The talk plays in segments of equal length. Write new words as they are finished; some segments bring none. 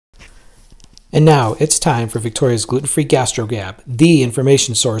And now it's time for Victoria's Gluten-Free Gastro Gab, the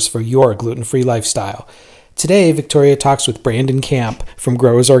information source for your gluten-free lifestyle. Today, Victoria talks with Brandon Camp from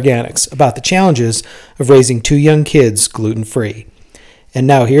Growers Organics about the challenges of raising 2 young kids gluten-free. And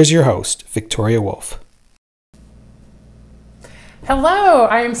now here's your host, Victoria Wolf. Hello,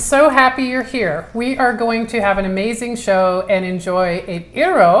 I am so happy you're here. We are going to have an amazing show and enjoy a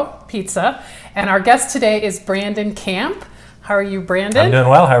Gyro pizza. And our guest today is Brandon Camp. How are you, Brandon? I'm doing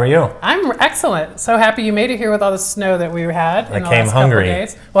well. How are you? I'm excellent. So happy you made it here with all the snow that we had in the came last hungry. couple of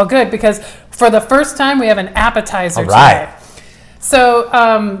days. Well, good, because for the first time we have an appetizer All right. today. So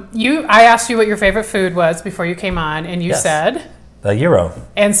I asked you what your favorite food was before you came on, and you said? The Gyro.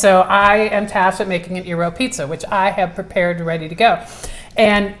 And so I am tasked with making an Gyro pizza, which I have prepared and ready to go.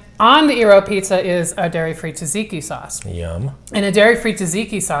 And on the Gyro pizza is a dairy-free tzatziki sauce. Yum. And a dairy-free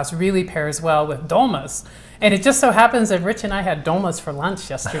tzatziki sauce really pairs well with dolmas. And it just so happens that Rich and I had dolmas for lunch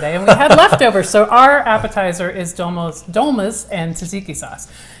yesterday, and we had leftovers. So our appetizer is dolmas and tzatziki sauce.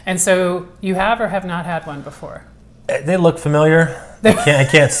 And so you have or have not had one before? They look familiar. I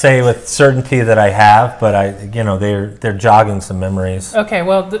can't say with certainty that I have, but they're jogging some memories. Okay,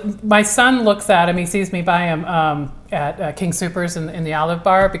 well, my son looks at him. He sees me buy him at King Soopers in the Olive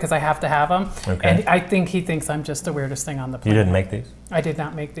Bar because I have to have them. Okay. And I think he thinks I'm just the weirdest thing on the planet. You didn't make these? I did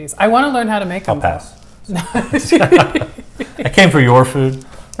not make these. I want to learn how to make them. I'll pass. I came for your food.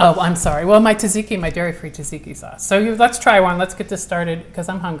 Oh, I'm sorry. Well, my dairy-free tzatziki sauce. So let's try one. Let's get this started because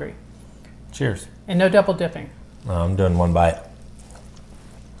I'm hungry. Cheers. And no double dipping. No, I'm doing one bite.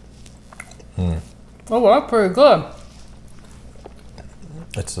 Oh, well, that's pretty good.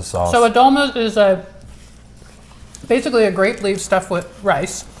 It's the sauce. So a dolma is basically a grape leaf stuffed with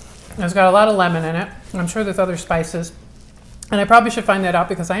rice. And it's got a lot of lemon in it. And I'm sure there's other spices. And I probably should find that out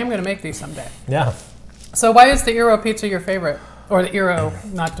because I am going to make these someday. Yeah. So why is the Gyro pizza your favorite? Or the Gyro,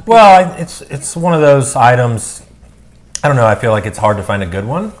 not the pizza? Well, it's one of those items, I don't know, I feel like it's hard to find a good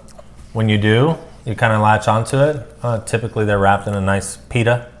one. When you do, you kind of latch onto it. Typically they're wrapped in a nice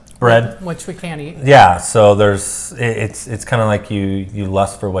pita bread. Which we can't eat. Yeah, so it's kind of like you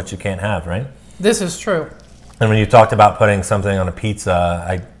lust for what you can't have, right? This is true. And when you talked about putting something on a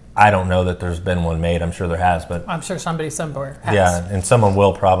pizza, I don't know that there's been one made. I'm sure there has, but I'm sure somebody somewhere has. Yeah, and someone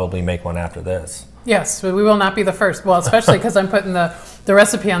will probably make one after this. Yes, but we will not be the first. Well, especially because I'm putting the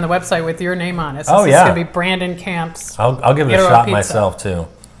recipe on the website with your name on it. So it's going to be Brandon Camp's. I'll give it a shot myself too.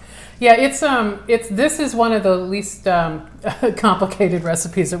 Yeah, this is one of the least complicated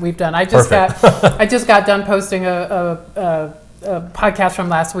recipes that we've done. I just got done posting a podcast from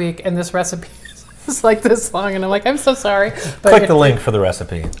last week, and this recipe is like this long, and I'm like, I'm so sorry. But click the link for the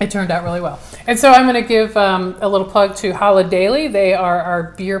recipe. It turned out really well. And so I'm going to give a little plug to Holla Daily. They are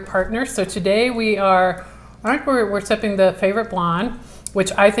our beer partner. So today we're sipping the Favorite Blonde,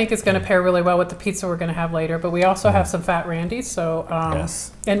 which I think is going to pair really well with the pizza we're going to have later. But we also have some Fat Randy. So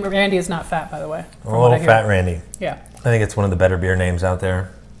yes. And Randy is not fat, by the way. Oh, Fat Randy. Yeah. I think it's one of the better beer names out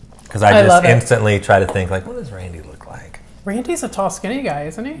there. Because I just instantly try to think, like, what does Randy look like? Randy's a tall, skinny guy,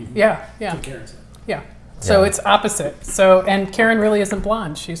 isn't he? Yeah, yeah. Yeah. So it's opposite. So, and Karen really isn't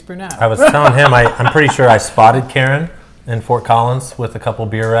blonde. She's brunette. I was telling him, I'm pretty sure I spotted Karen in Fort Collins with a couple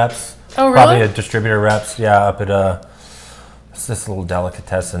beer reps. Oh, really? Probably a distributor reps, up at it's this little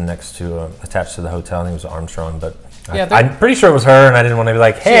delicatessen next to, attached to the hotel. I think it was Armstrong, but I'm pretty sure it was her, and I didn't want to be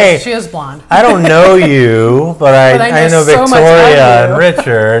like, hey. She is blonde. I don't know you, but I know so Victoria and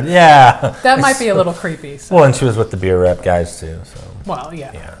Richard. Yeah. That might be a little creepy. So. Well, and she was with the beer rep guys, too. So. Well,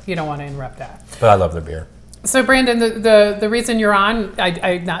 yeah. You don't want to interrupt that. But I love their beer. So, Brandon, the reason you're on,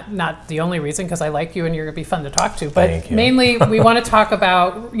 not the only reason, because I like you and you're going to be fun to talk to, but mainly we want to talk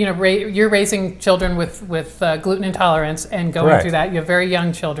about, you're raising children with gluten intolerance and going through that. You have very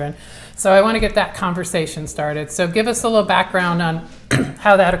young children. So I want to get that conversation started. So give us a little background on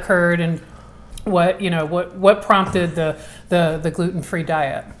how that occurred and what prompted the gluten-free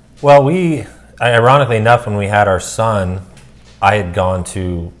diet. Well, ironically enough, when we had our son, I had gone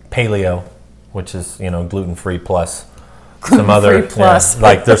to paleo, which is gluten-free plus some other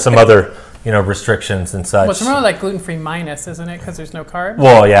like there's some other restrictions and such. Well, it's more like gluten-free minus, isn't it? Because there's no carbs.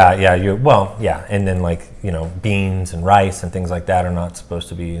 Well, yeah, and then beans and rice and things like that are not supposed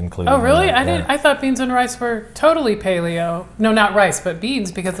to be included. Oh, really? I thought beans and rice were totally paleo. No, not rice, but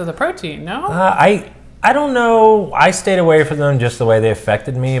beans because of the protein. No. I don't know. I stayed away from them just the way they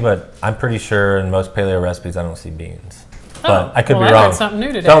affected me, but I'm pretty sure in most paleo recipes I don't see beans. But I could be wrong. I learned something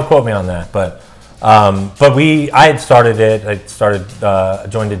new today. Don't quote me on that. But I had started it. I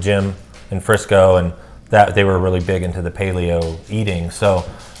joined a gym in Frisco, and that they were really big into the paleo eating. So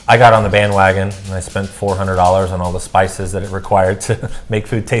I got on the bandwagon and I spent $400 on all the spices that it required to make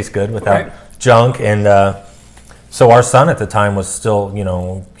food taste good without junk. And so our son at the time was still, you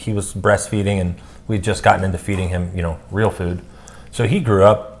know, he was breastfeeding, and we'd just gotten into feeding him, you know, real food. So he grew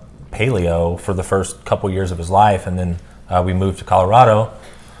up paleo for the first couple years of his life, and then we moved to Colorado,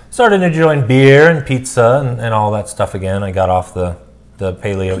 started enjoying beer and pizza and all that stuff again. I got off the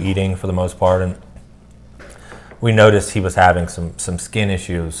paleo eating for the most part, and we noticed he was having some skin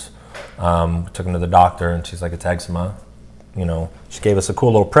issues. Took him to the doctor, and she's like, it's eczema. You know, she gave us a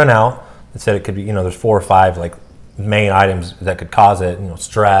cool little printout that said it could be, you know, there's 4 or 5 like main items that could cause it, you know,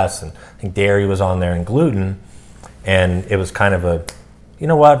 stress, and I think dairy was on there, and gluten. And it was kind of a, you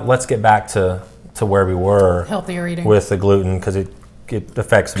know what, let's get back to where we were. Healthier eating. With the gluten, because it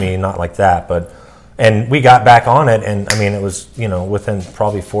affects me, not like that, but, and we got back on it, and I mean, it was, you know, within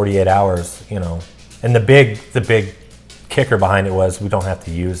probably 48 hours, you know. And the big kicker behind it was we don't have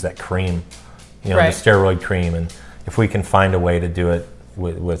to use that cream, you know, the steroid cream, and if we can find a way to do it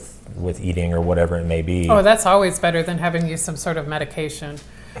with eating or whatever it may be. Oh, that's always better than having to use some sort of medication.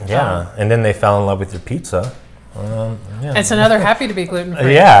 Yeah, and then they fell in love with your pizza. Yeah. And so now they're happy to be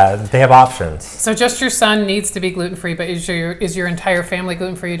gluten-free. Yeah, they have options. So just your son needs to be gluten-free, but is your entire family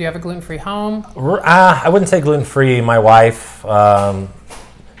gluten-free? Do you have a gluten-free home? I wouldn't say gluten-free. My wife,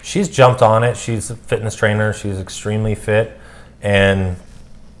 she's jumped on it. She's a fitness trainer. She's extremely fit. And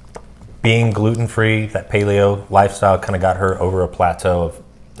being gluten-free, that paleo lifestyle kind of got her over a plateau of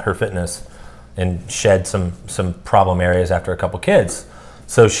her fitness and shed some problem areas after a couple kids.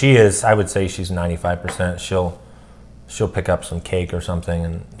 So she is, I would say she's 95%. She'll pick up some cake or something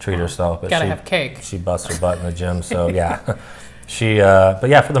and treat herself. But gotta have cake. She busts her butt in the gym, so yeah. But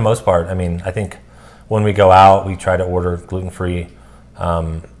yeah, for the most part, I mean, I think when we go out, we try to order gluten-free.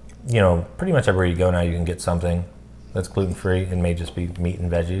 You know, pretty much everywhere you go now, you can get something that's gluten-free. It may just be meat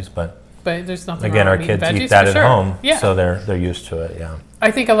and veggies, but there's nothing again, wrong our with kids veggies, eat that at sure. home, yeah. So they're used to it. Yeah. I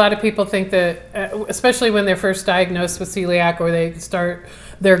think a lot of people think that, especially when they're first diagnosed with celiac or they start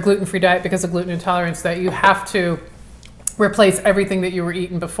their gluten-free diet because of gluten intolerance, that you have to replace everything that you were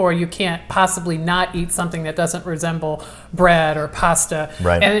eating before. You can't possibly not eat something that doesn't resemble bread or pasta.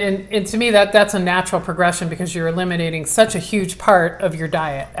 Right. And to me, that's a natural progression because you're eliminating such a huge part of your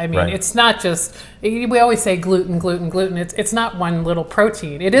diet. I mean, it's not just, we always say gluten. It's not one little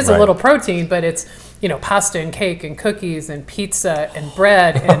protein. It is a little protein, but it's, you know, pasta and cake and cookies and pizza and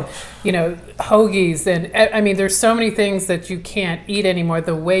bread and, you know, hoagies. And I mean, there's so many things that you can't eat anymore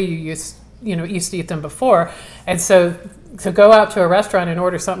the way you used to eat them before. And so to go out to a restaurant and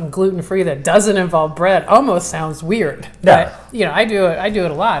order something gluten-free that doesn't involve bread almost sounds weird. Yeah. But, you know, I do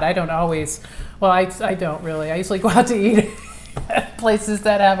it a lot. I don't always, well, I don't really. I usually go out to eat at places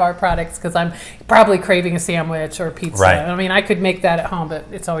that have our products because I'm probably craving a sandwich or pizza. Right. I mean, I could make that at home, but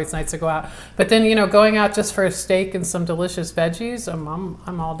it's always nice to go out. But then, you know, going out just for a steak and some delicious veggies,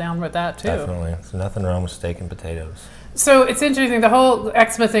 I'm all down with that too. Definitely. There's nothing wrong with steak and potatoes. So it's interesting. The whole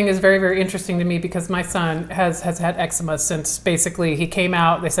eczema thing is very, very interesting to me because my son has had eczema since basically he came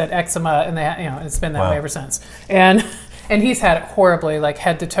out. They said eczema, and it's been that way ever since. And he's had it horribly, like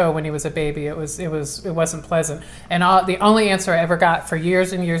head to toe when he was a baby. It wasn't pleasant. And the only answer I ever got for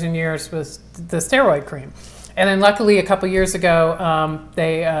years and years and years was the steroid cream. And then luckily a couple years ago,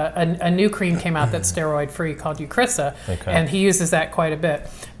 a new cream came out that's steroid-free called Eucrisa, and he uses that quite a bit.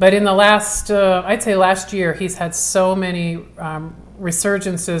 But in the last, I'd say last year, he's had so many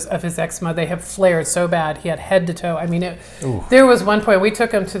resurgences of his eczema. They have flared so bad. He had head to toe. I mean, there was one point, we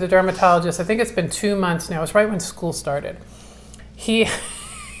took him to the dermatologist. I think it's been 2 months now. It was right when school started. He's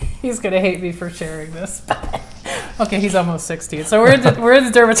going to hate me for sharing this. Okay, he's almost 60. So we're in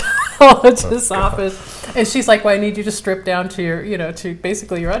the dermatologist's office, and she's like, well, I need you to strip down to your, you know, to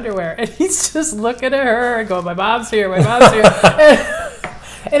basically your underwear. And he's just looking at her and going, my mom's here. And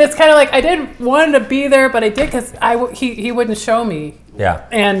it's kind of like, I didn't want to be there, but I did because he wouldn't show me. Yeah.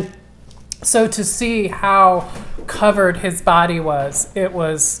 And so to see how covered his body was, it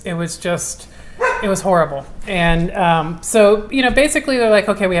was horrible. And so, you know, basically they're like,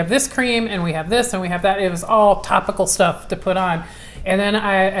 okay, we have this cream and we have this and we have that. It was all topical stuff to put on. And then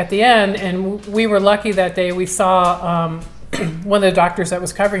at the end, and we were lucky that day, we saw one of the doctors that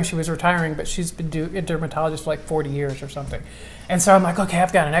was covering, she was retiring, but she's been a dermatologist for like 40 years or something. And so I'm like, okay,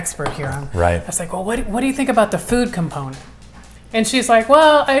 I've got an expert here. I was like, well, what do you think about the food component? And she's like,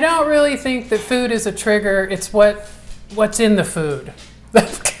 well, I don't really think that food is a trigger. It's what's in the food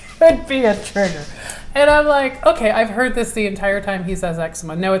that could be a trigger. And I'm like, okay, I've heard this the entire time he says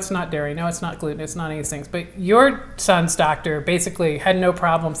eczema. No, it's not dairy. No, it's not gluten. It's not any of these things. But your son's doctor basically had no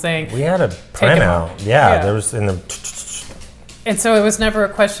problem saying. We had a printout. Yeah, there was in the. And so it was never a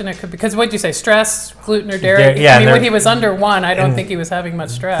question. It could, because what'd you say? Stress, gluten, or dairy? I mean, when he was under 1, I don't think he was having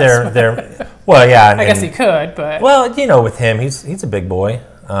much stress. Well, yeah. I guess he could, but well, with him, he's a big boy.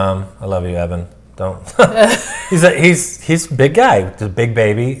 I love you, Evan. Don't. he's a big guy. He's a big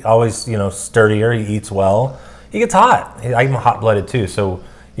baby. Always, sturdier. He eats well. He gets hot. I'm hot-blooded too. So,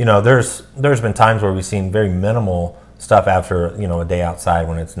 there's been times where we've seen very minimal stuff after a day outside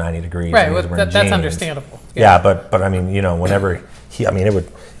when it's 90 degrees. Right, well, that's understandable. Yeah, but I mean, whenever it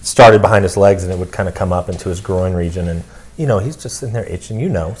started behind his legs and it would kind of come up into his groin region, and he's just sitting there itching,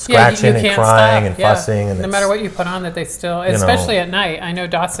 scratching and crying and fussing, and no matter what you put on, that they still, especially at night. I know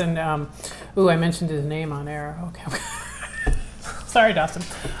Dawson. I mentioned his name on air. Okay. Sorry, Dawson.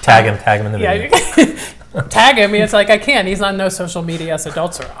 Tag him in the video. Tag him. It's like I can't. He's on no social media as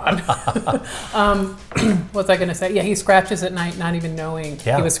adults are on. What was I going to say? Yeah, he scratches at night, not even knowing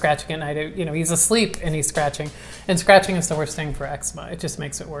he was scratching at night. He's asleep and he's scratching. And scratching is the worst thing for eczema. It just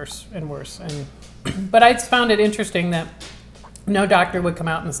makes it worse and worse. But I found it interesting that no doctor would come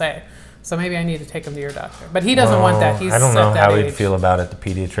out and say, so maybe I need to take him to your doctor. But he doesn't want that. He's I don't know at how that he'd age. feel about it, the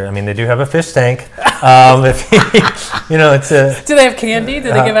pediatrician. I mean, they do have a fish tank. It's a... Do they have candy?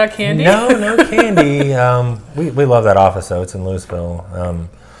 Do they give out candy? No candy. We love that office, though. It's in Louisville.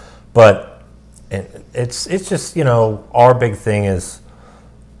 But it's just, our big thing is,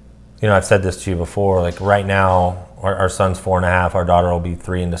 I've said this to you before, like right now, our son's 4.5, our daughter will be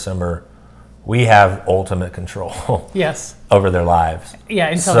 3 in December. We have ultimate control over their lives. Yeah,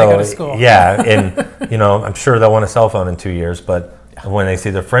 until they go to school. Yeah, and I'm sure they'll want a cell phone in 2 years, but when they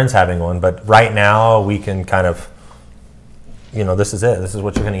see their friends having one. But right now, we can kind of, this is it. This is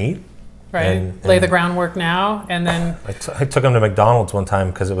what you're going to eat. Right. And lay the groundwork now, and then... I took them to McDonald's one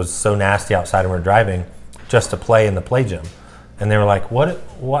time because it was so nasty outside and we're driving, just to play in the play gym. And they were like, what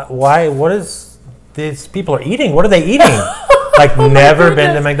is these people are eating? What are they eating? Like, never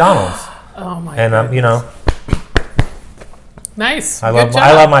been to McDonald's. Oh my! And nice. I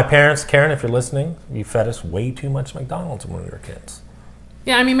love my parents, Karen. If you're listening, you fed us way too much McDonald's when we were kids.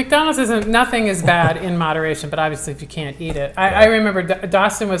 Yeah, I mean, McDonald's nothing is bad in moderation, but obviously if you can't eat it. I remember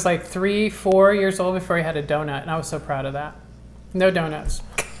Dawson was like 3-4 years old before he had a donut, and I was so proud of that. No donuts.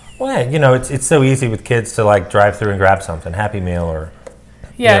 Well, it's so easy with kids to like drive through and grab something, Happy Meal or.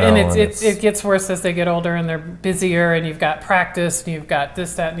 Yeah, and it gets worse as they get older and they're busier, and you've got practice and you've got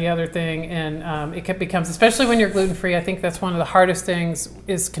this, that, and the other thing, and it becomes, especially when you're gluten-free, I think that's one of the hardest things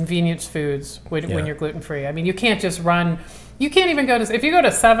is convenience foods when you're gluten-free. I mean, you can't just run, you can't even if you go to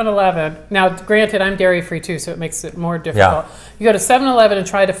 7-Eleven, now granted I'm dairy-free too, so it makes it more difficult. Yeah. You go to 7-Eleven and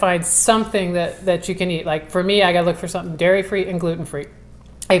try to find something that you can eat. Like for me, I gotta look for something dairy-free and gluten-free.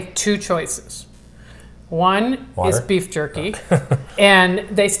 I have 2 choices. One is beef jerky, and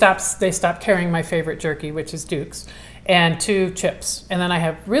they stopped carrying my favorite jerky, which is Duke's, and 2 chips. And then I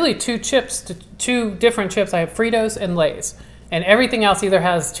have really 2 different chips. I have Fritos and Lay's. And everything else either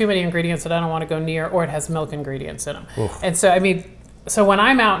has too many ingredients that I don't want to go near, or it has milk ingredients in them. Oof. And so, so when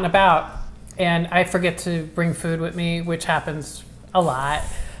I'm out and about and I forget to bring food with me, which happens a lot,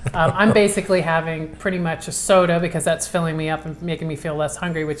 I'm basically having pretty much a soda because that's filling me up and making me feel less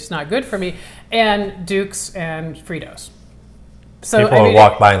hungry, which is not good for me, and Duke's and Fritos. So people will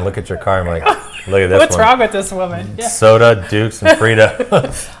walk by and look at your car and be like, look at this What's wrong with this woman? Yeah. Soda, Duke's, and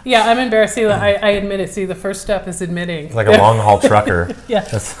Frito. Yeah, I'm embarrassed. See, I admit it. See, the first step is admitting. It's like a long-haul trucker. Yeah.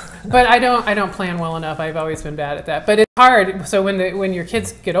 But I don't plan well enough. I've always been bad at that. But it's hard. So when your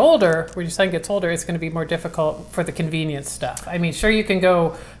kids get older, when your son gets older, it's going to be more difficult for the convenience stuff. I mean, sure, you can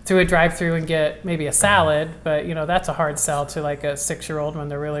go through a drive-through and get maybe a salad, but that's a hard sell to like a 6-year-old when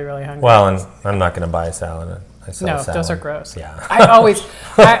they're really, really hungry. Well, and I'm not going to buy a salad. No, those are gross. Yeah.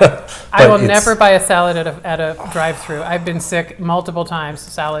 I will never buy a salad at a drive-through. I've been sick multiple times,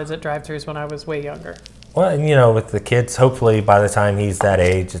 salads at drive-thrus when I was way younger. Well, and with the kids, hopefully by the time he's that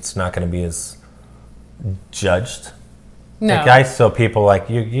age, it's not going to be as judged. No. Like I tell people, like,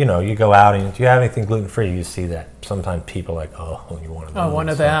 you go out and do you have anything gluten-free? You see that. Sometimes people are like, oh, you're one of them. Oh, one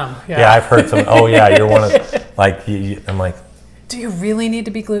of them. Yeah, I've heard some, oh, yeah, you're one of, like, I'm like. Do you really need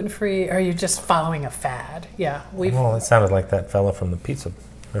to be gluten-free, or are you just following a fad? Yeah. Well, it sounded like that fella from the pizza.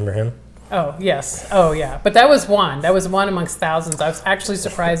 Remember him? Oh, yes. Oh, yeah. But that was one. That was one amongst thousands. I was actually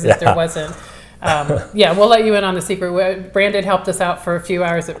surprised that there wasn't. Yeah, we'll let you in on the secret. Brandon helped us out for a few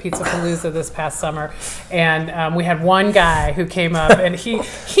hours at Pizza Palooza this past summer, and we had one guy who came up, and he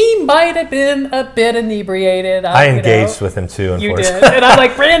might have been a bit inebriated. I engaged with him too. You did, and I'm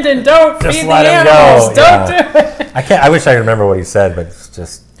like, Brandon, don't just feed let the him animals. Go. Don't do it. I wish I remember what he said, but it's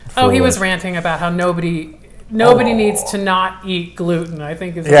just. Oh, he was ranting about how nobody needs to not eat gluten, I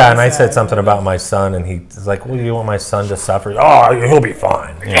think is what and I said something about my son, and he's like, well, you want my son to suffer? Oh, he'll be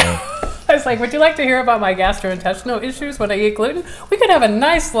fine. You know? I was like, would you like to hear about my gastrointestinal issues when I eat gluten? We could have a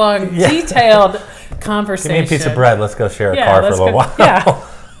nice, long, detailed conversation. Give me a piece of bread. Let's go share a car for a little while. Yeah.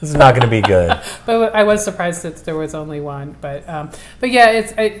 This is not going to be good. But I was surprised that there was only one. But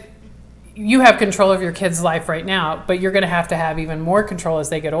yeah, you have control of your kid's life right now, but you're going to have even more control as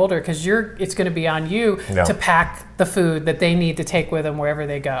they get older, because it's going to be on you to pack the food that they need to take with them wherever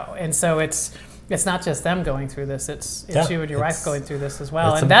they go. And so it's not just them going through this; it's you and your wife going through this as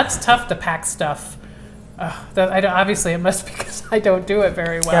well. And that's tough to pack stuff. Obviously, it must be because I don't do it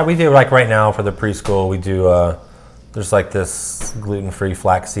very well. Yeah, we do. Like right now for the preschool, we do. There's like this gluten-free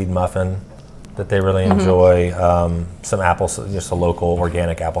flaxseed muffin that they really enjoy. Some just a local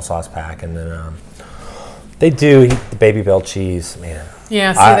organic applesauce pack, and then they do eat the Baby Bell cheese. Man.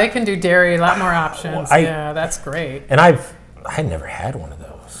 Yeah, see, they can do dairy, a lot more options. Yeah, that's great. And I never had one of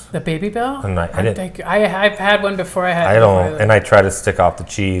those. The Baby Bell? And I've had one before. I don't, and I try to stick off the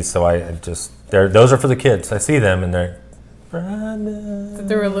cheese, so I just those are for the kids. I see them, and they're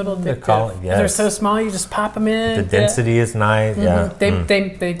a little addictive. They're so small, you just pop them in. The density is nice. Yeah,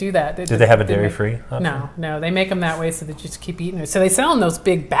 they do that. Do they have a dairy-free? No, they make them that way so that you just keep eating it. So they sell in those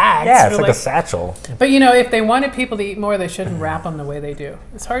big bags. Yeah, it's like a satchel. But if they wanted people to eat more, they shouldn't wrap them the way they do.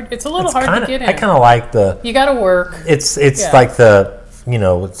 It's hard. It's a little hard to get in. I kind of like you got to work. It's like the.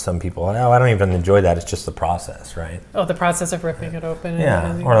 With some people, I don't even enjoy that. It's just the process, right? Oh, the process of ripping it open.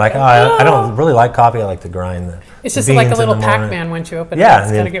 Or like, I don't really like coffee. I like to grind it's just like a little Pac-Man once you open it. Yeah,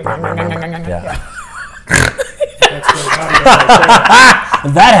 it's going to get...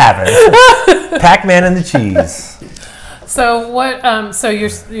 That happened. Pac-Man and the cheese. So what? So your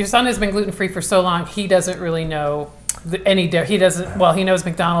son has been gluten-free for so long, he doesn't really know he doesn't. Well, he knows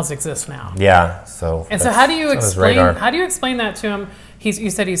McDonald's exists now. Yeah. So. And so how do you explain? How do you explain that to him?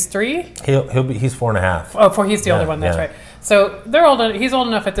 You said he's 3. He's 4.5. Oh, 4. He's the older one. That's right. So they're old. He's old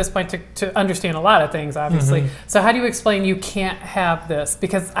enough at this point to understand a lot of things, obviously. So how do you explain you can't have this?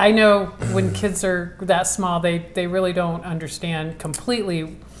 Because I know when kids are that small, they really don't understand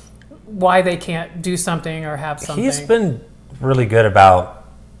completely why they can't do something or have something. He's been really good about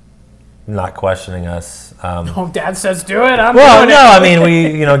not questioning us. Dad says do it. I'm doing it. I mean,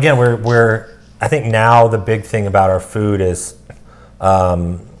 we again we're I think now the big thing about our food is my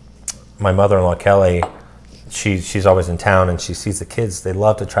mother-in-law Kelly. She's always in town, and she sees the kids. They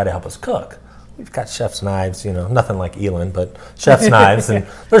love to try to help us cook. We've got chef's knives, nothing like Elin, but chef's knives, and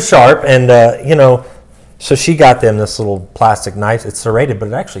they're sharp. And so she got them this little plastic knife. It's serrated, but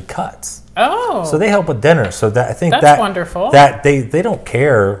it actually cuts. Oh, so they help with dinner. So I think that's wonderful. That they don't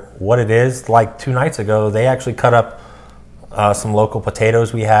care what it is. Like 2 nights ago, they actually cut up some local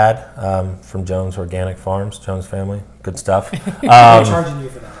potatoes we had from Jones Organic Farms, Jones family, good stuff. They're charging you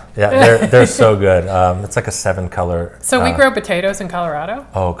for that. Yeah, they're so good. It's like a 7-color. So we grow potatoes in Colorado?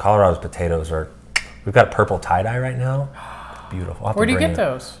 Oh, Colorado's potatoes we've got purple tie-dye right now. Beautiful. Where do you get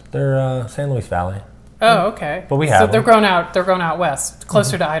those? They're San Luis Valley. Oh, okay. But we have they're grown out west,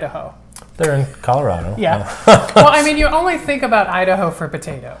 closer to Idaho. They're in Colorado. Yeah. Well, I mean, you only think about Idaho for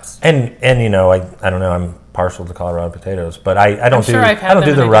potatoes. And I don't know, I'm partial to Colorado potatoes, but I don't do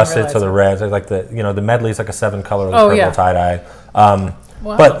the russets or the reds. I like the medley's like a 7-color with purple tie-dye.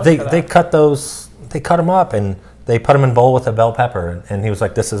 But they cut them up and they put them in a bowl with a bell pepper, and he was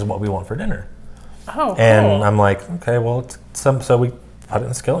like, "This is what we want for dinner." Oh, and cool. I'm like, "Okay, well, so we put it in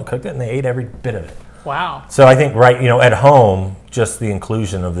the skillet, cooked it, and they ate every bit of it." Wow. So I think at home, just the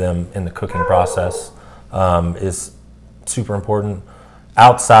inclusion of them in the cooking process is super important.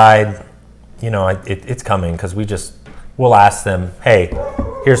 Outside, it's coming because we'll ask them, "Hey,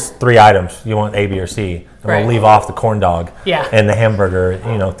 here's 3 items. You want A, B, or C?" And we'll leave off the corn dog and the hamburger,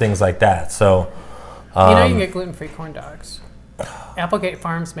 things like that. So, you can get gluten-free corn dogs. Applegate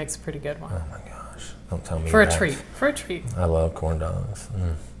Farms makes a pretty good one. Oh my gosh! Don't tell me For that. a treat. I love corn dogs.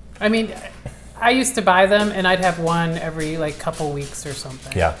 I mean, I used to buy them, and I'd have one every couple weeks or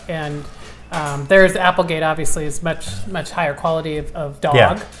something. Yeah. And there's Applegate, obviously, is much higher quality of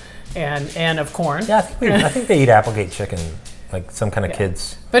dog and of corn. Yeah, I think they eat Applegate chicken. Like some kind of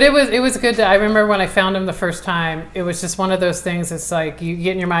kids. But it was good. I remember when I found them the first time, it was just one of those things. It's like you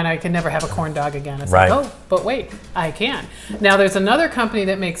get in your mind, I can never have a corn dog again. It's like, oh, but wait, I can. Now there's another company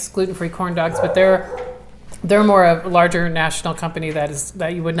that makes gluten-free corn dogs, but they're more a larger national company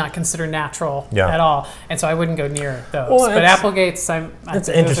that you would not consider natural at all. And so I wouldn't go near those. Well, but Applegate's, it's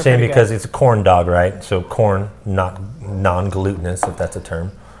interesting because it's a corn dog, right? So corn, not non-glutinous, if that's a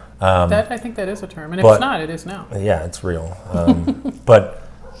term. I think that is a term, and if it's not, it is now. Yeah, it's real. But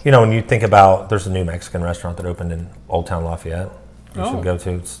you know, when you think about, there's a new Mexican restaurant that opened in Old Town Lafayette. You should go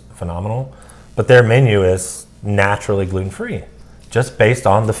to. It's phenomenal. But their menu is naturally gluten-free, just based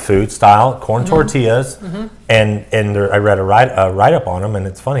on the food style, corn tortillas, and I read a write-up on them, and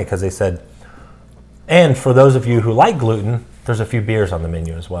it's funny because they said, and for those of you who like gluten, there's a few beers on the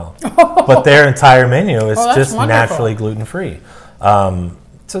menu as well. But their entire menu is just naturally gluten-free.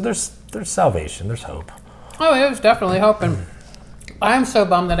 So there's salvation, there's hope. Oh, it was definitely hope, and I'm so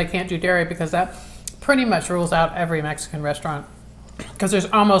bummed that I can't do dairy because that pretty much rules out every Mexican restaurant because there's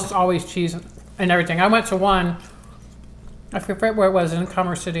almost always cheese and everything. I went to one, I forget where it was, in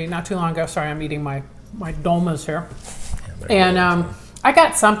Commerce City not too long ago. Sorry, I'm eating my domas here. And I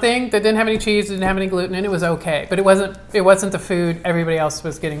got something that didn't have any cheese, didn't have any gluten, and it was okay. But it wasn't the food everybody else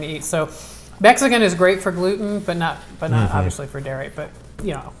was getting to eat. So Mexican is great for gluten, but not obviously for dairy. But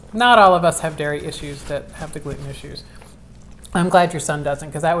you know, not all of us have dairy issues that have the gluten issues. I'm glad your son doesn't,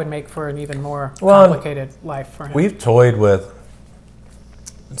 because that would make for an even more complicated life for him. We've toyed with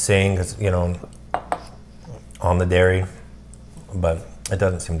seeing, you know, on the dairy, but it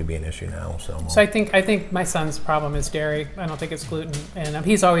doesn't seem to be an issue now. So I think my son's problem is dairy. I don't think it's gluten, and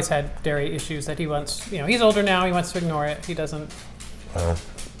he's always had dairy issues that he wants. You know, he's older now. He wants to ignore it. He doesn't.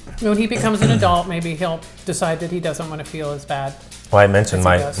 When he becomes an adult, maybe he'll decide that he doesn't want to feel as bad. Well, I mentioned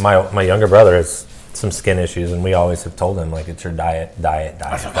my younger brother has some skin issues, and we always have told him, like, it's your diet.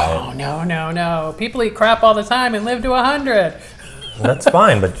 Oh, no. People eat crap all the time and live to 100. That's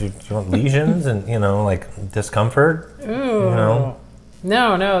fine, but you want lesions and, you know, like discomfort? Ooh. You know?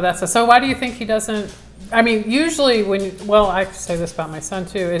 No, so why do you think he doesn't? I mean, usually I say this about my son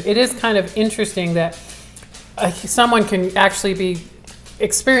too, it is kind of interesting that someone can actually be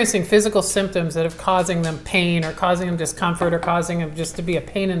experiencing physical symptoms that are causing them pain or causing them discomfort or causing them just to be a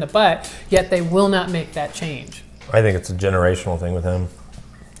pain in the butt, yet they will not make that change. I think it's a generational thing with him.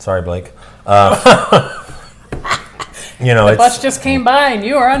 Sorry, Blake. You know, the bus just came by and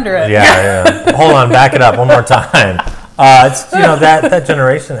you are under it. Yeah. Hold on, back it up one more time. It's, you know, that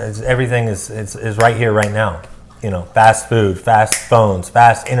generation is everything is right here, right now. You know, fast food, fast phones,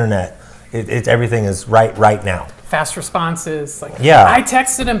 fast internet. It's everything is right now. Fast responses. Like, yeah. I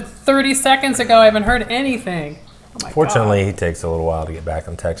texted him 30 seconds ago. I haven't heard anything. Oh my Fortunately, God. He takes a little while to get back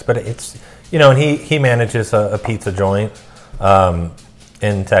on text, but it's, you know, and he manages a pizza joint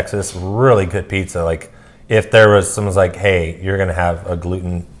in Texas. Really good pizza. Like, if there was someone's like, hey, you're gonna have a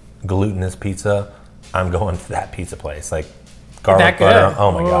glutinous pizza, I'm going to that pizza place. Like garlic butter.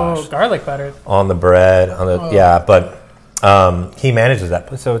 Oh my gosh. Garlic butter. On the bread, but he manages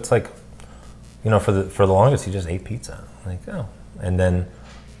that. So it's like, you know, for the longest he just ate pizza. Like, and then,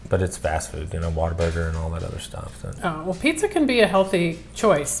 but it's fast food, you know, Whataburger and all that other stuff. So. Oh, well, pizza can be a healthy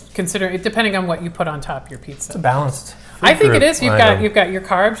choice, depending on what you put on top of your pizza. It's a balanced. I think it is. You've got your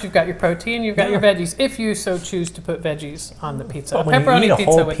carbs, you've got your protein, you've got your veggies. If you so choose to put veggies on the pizza, but when pepperoni you eat a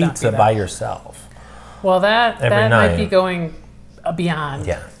pizza whole would pizza not be that. by yourself. Well, that might be going beyond.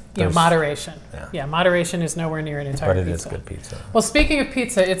 Yeah. You know, moderation. Yeah, moderation is nowhere near an entire pizza. But it is good pizza. Well, speaking of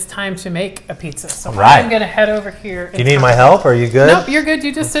pizza, it's time to make a pizza. So right. I'm going to head over here. Do you need my help? Are you good? Nope, you're good.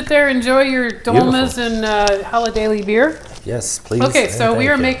 You just sit there, enjoy your dolmas and holiday beer. Yes, please. Okay, so we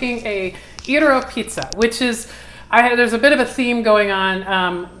are making a Gyro pizza, which is, there's a bit of a theme going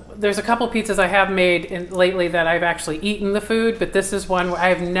on. There's a couple pizzas I have made lately that I've actually eaten the food, but this is one where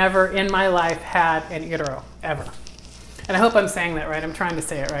I've never in my life had an Gyro, ever. And I hope I'm saying that right. I'm trying to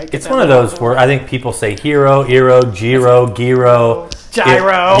say it right. It's one of those where I think people say hero, Gyro, Gyro. Gyro.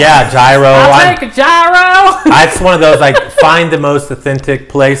 Gyro. I'll take a gyro. It's one of those, like, find the most authentic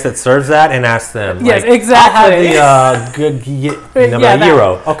place that serves that and ask them. Yes, like, exactly. I'll have the good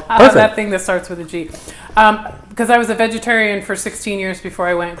Gyro. Okay, I'll have that thing that starts with a G. Because I was a vegetarian for 16 years before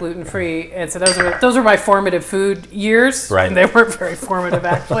I went gluten-free, and so those are my formative food years. Right. And they weren't very formative,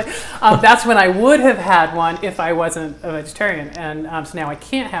 actually. That's when I would have had one if I wasn't a vegetarian, and so now I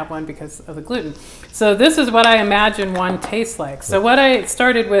can't have one because of the gluten. So this is what I imagine one tastes like. So what I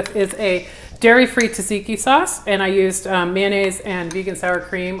started with is a dairy-free tzatziki sauce, and I used mayonnaise and vegan sour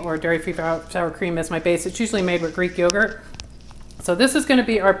cream or dairy-free sour cream as my base. It's usually made with Greek yogurt. So this is going to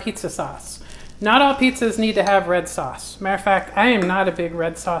be our pizza sauce. Not all pizzas need to have red sauce. Matter of fact, I am not a big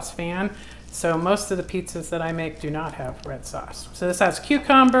red sauce fan, so most of the pizzas that I make do not have red sauce. So this has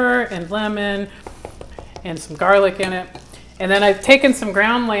cucumber and lemon and some garlic in it. And then I've taken some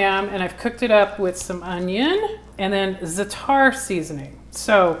ground lamb and I've cooked it up with some onion and then za'atar seasoning.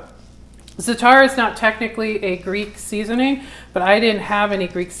 So za'atar is not technically a Greek seasoning, but I didn't have any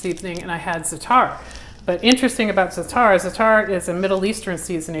Greek seasoning and I had za'atar. But interesting about za'atar is a Middle Eastern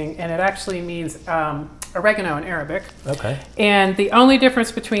seasoning, and it actually means oregano in Arabic. Okay. And the only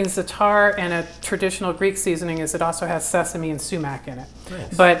difference between za'atar and a traditional Greek seasoning is it also has sesame and sumac in it.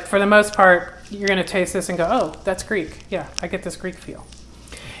 Nice. But for the most part, you're going to taste this and go, oh, that's Greek. Yeah, I get this Greek feel.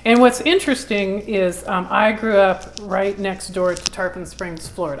 And what's interesting is I grew up right next door to Tarpon Springs,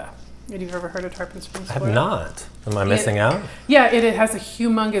 Florida. Have you ever heard of Tarpon Springs, I have Florida? not. Am I missing out? Yeah, it has a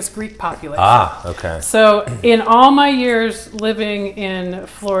humongous Greek population. Ah, okay. So in all my years living in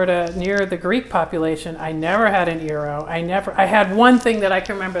Florida near the Greek population, I never had an gyro. I had one thing that I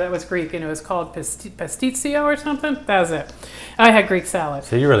can remember that was Greek, and it was called pasticcio or something. That was it. I had Greek salad.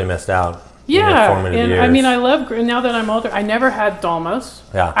 So you really missed out. Yeah, and years. I mean, I love, now that I'm older, I never had dolmos.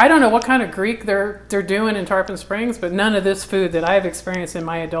 Yeah. I don't know what kind of Greek they're doing in Tarpon Springs, but none of this food that I've experienced in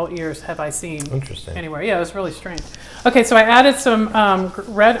my adult years have I seen anywhere. Yeah, it was really strange. Okay, so I added some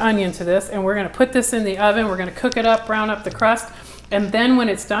red onion to this, and we're going to put this in the oven. We're going to cook it up, brown up the crust, and then when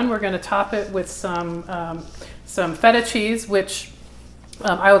it's done, we're going to top it with some feta cheese, which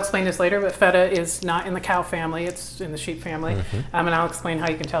I'll explain this later, but feta is not in the cow family, it's in the sheep family. And I'll explain how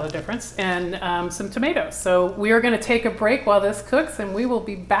you can tell the difference. And some tomatoes. So we are going to take a break while this cooks, and we will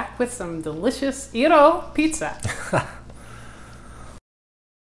be back with some delicious gyro pizza.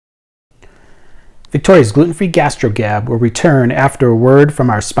 Victoria's Gluten-Free Gastro Gab will return after a word from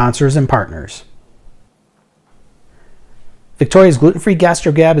our sponsors and partners. Victoria's Gluten-Free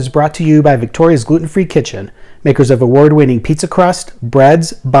Gastro Gab is brought to you by Victoria's Gluten-Free Kitchen, makers of award-winning pizza crust,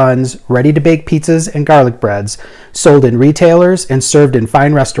 breads, buns, ready-to-bake pizzas, and garlic breads, sold in retailers and served in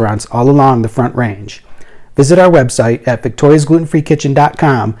fine restaurants all along the Front Range. Visit our website at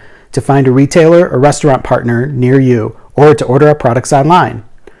victoriasglutenfreekitchen.com to find a retailer or restaurant partner near you, or to order our products online.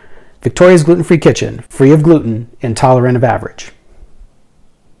 Victoria's Gluten-Free Kitchen, free of gluten, intolerant of average.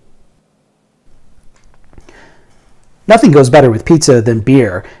 Nothing goes better with pizza than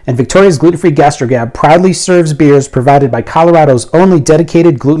beer, and Victoria's Gluten-Free Gastro Gab proudly serves beers provided by Colorado's only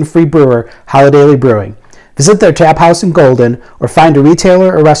dedicated gluten-free brewer, Holidaily Brewing. Visit their tap house in Golden, or find a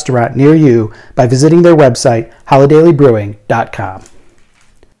retailer or restaurant near you by visiting their website, holidailybrewing.com.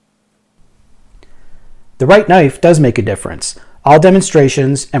 The right knife does make a difference. All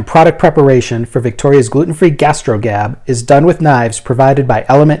demonstrations and product preparation for Victoria's Gluten-Free Gastro Gab is done with knives provided by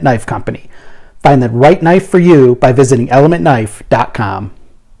Element Knife Company. Find the right knife for you by visiting elementknife.com.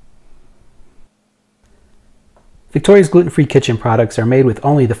 Victoria's Gluten-Free Kitchen products are made with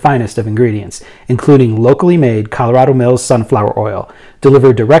only the finest of ingredients, including locally made Colorado Mills sunflower oil,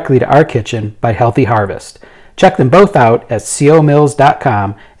 delivered directly to our kitchen by Healthy Harvest. Check them both out at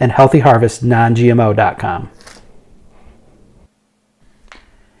comills.com and healthyharvestnongmo.com.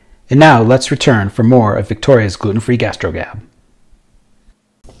 And now let's return for more of Victoria's Gluten-Free Gastro Gab.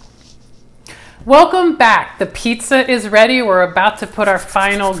 Welcome back. The pizza is ready. We're about to put our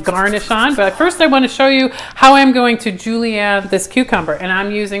final garnish on, but first I want to show you how I'm going to julienne this cucumber, and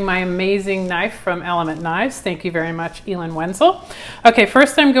I'm using my amazing knife from Element Knives. Thank you very much, Elin Wenzel. Okay,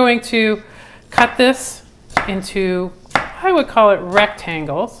 first I'm going to cut this into, I would call it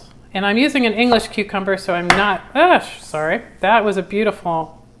rectangles, and I'm using an English cucumber, so I'm not, sorry, that was a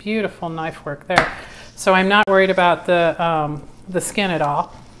beautiful, beautiful knife work there. So I'm not worried about the skin at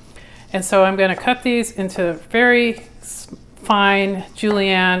all. And so I'm going to cut these into very fine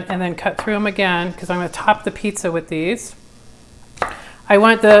julienne and then cut through them again because I'm going to top the pizza with these. I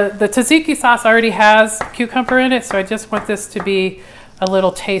want the tzatziki sauce already has cucumber in it, so I just want this to be a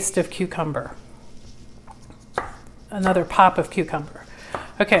little taste of cucumber. Another pop of cucumber.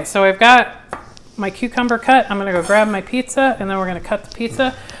 Okay, so I've got my cucumber cut. I'm going to go grab my pizza, and then we're going to cut the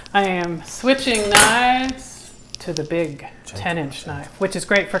pizza. I am switching knives to the big 10-inch knife, which is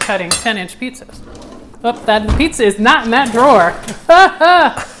great for cutting 10-inch pizzas. Oh, that pizza is not in that drawer.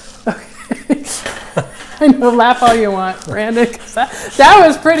 I know, laugh all you want, Brandon. That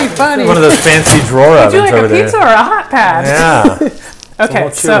was pretty funny. One of those fancy drawer ovens over there. Would you like a pizza or a hot pad? Yeah.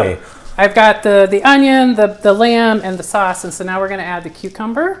 Okay, so I've got the onion, the lamb, and the sauce, and so now we're going to add the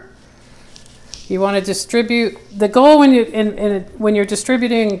cucumber. You want to distribute, the goal when you're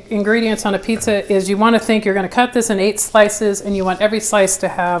distributing ingredients on a pizza is you want to think you're going to cut this in 8 slices, and you want every slice to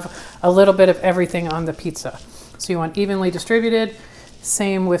have a little bit of everything on the pizza. So you want evenly distributed.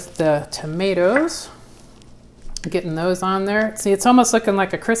 Same with the tomatoes. Getting those on there. See, it's almost looking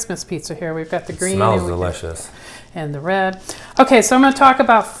like a Christmas pizza here. We've got the green. Smells delicious. And the red. Okay, so I'm going to talk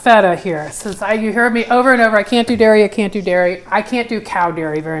about feta here. Since you heard me over and over, I can't do dairy, I can't do dairy. I can't do cow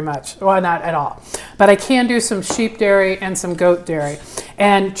dairy very much. Well, not at all. But I can do some sheep dairy and some goat dairy.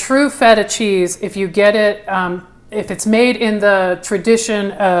 And true feta cheese, if you get it, if it's made in the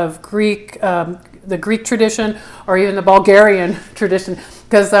tradition of Greek, the Greek tradition, or even the Bulgarian tradition,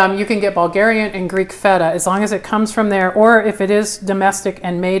 because you can get Bulgarian and Greek feta as long as it comes from there, or if it is domestic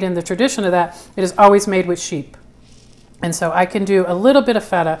and made in the tradition of that, it is always made with sheep. And so I can do a little bit of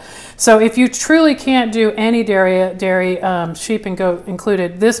feta. So if you truly can't do any dairy, sheep and goat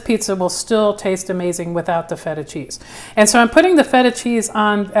included, this pizza will still taste amazing without the feta cheese. And so I'm putting the feta cheese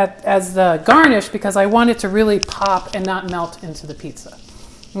on as the garnish because I want it to really pop and not melt into the pizza.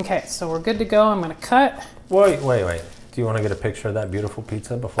 Okay, so we're good to go. I'm going to cut. Wait. Do you want to get a picture of that beautiful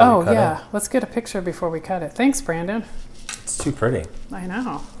pizza before we cut it? Oh, yeah. Let's get a picture before we cut it. Thanks, Brandon. It's too pretty. I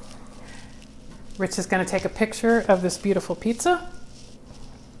know. Rich is going to take a picture of this beautiful pizza.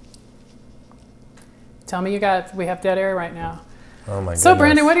 Tell me we have dead air right now. Oh my goodness. So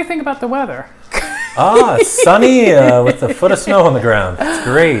Brandon, what do you think about the weather? Sunny with a foot of snow on the ground. It's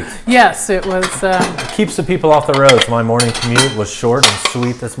great. Yes, it was. It keeps the people off the roads. My morning commute was short and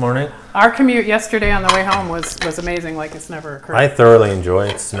sweet this morning. Our commute yesterday on the way home was amazing, like it's never occurred. I thoroughly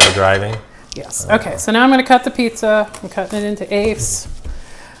enjoy snow driving. Yes. Okay, so now I'm going to cut the pizza. I'm cutting it into eighths.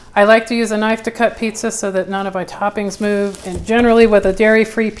 I like to use a knife to cut pizza so that none of my toppings move. And generally with a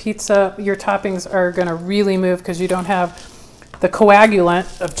dairy-free pizza, your toppings are going to really move because you don't have the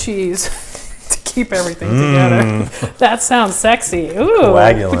coagulant of cheese to keep everything together. That sounds sexy. Ooh,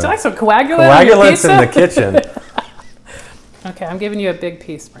 coagulant. Would you like some coagulant? Coagulant's in the kitchen. Okay, I'm giving you a big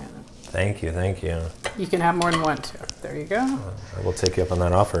piece, Brandon. Thank you. You can have more than one, too. There you go. I will take you up on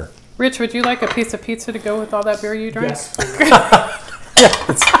that offer. Rich, would you like a piece of pizza to go with all that beer you drank? Yes.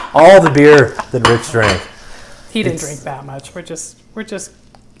 It's all the beer that Rich drank. He didn't drink that much. We're just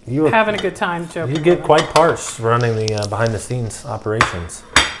having a good time joking. You get quite parched running the behind the scenes operations.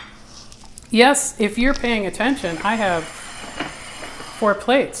 Yes, if you're paying attention, I have 4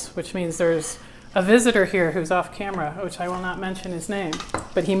 plates, which means there's a visitor here who's off camera, which I will not mention his name,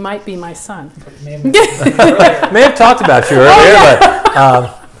 but he might be my son. May have talked about you earlier, but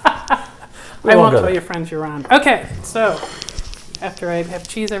I won't tell your friends you're on. Okay, so after I have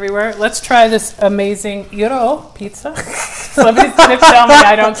cheese everywhere, let's try this amazing Gyro pizza. Somebody's going to tell me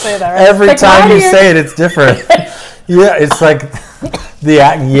I don't say that, right? Every time you say it, it's different. Yeah, it's like the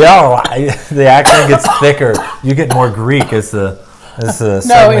accent gets thicker. You get more Greek as the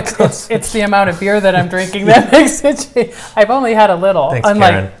No, it's the amount of beer that I'm drinking that makes it. I've only had a little, Thanks,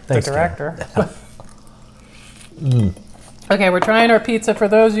 unlike Karen. Thanks, the director. Okay, we're trying our pizza. For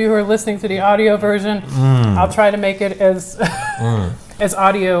those of you who are listening to the audio version, I'll try to make it as as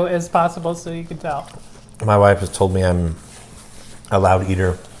audio as possible so you can tell. My wife has told me I'm a loud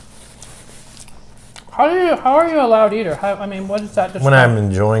eater. How are you a loud eater? I mean, what is that describe? When I'm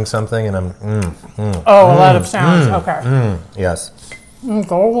enjoying something and I'm a lot of sounds. Okay. Yes.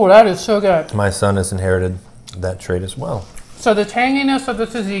 Oh, that is so good. My son has inherited that trait as well. So the tanginess of the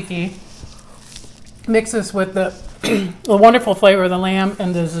tzatziki mixes with the wonderful flavor of the lamb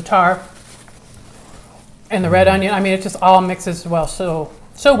and the za'atar and the red onion. I mean, it just all mixes well, so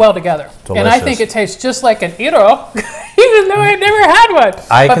well together. Delicious. And I think it tastes just like an gyro, even though I never had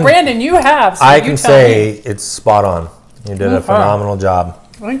one. But Brandon, you have. So I can say it's spot on. You did a phenomenal job.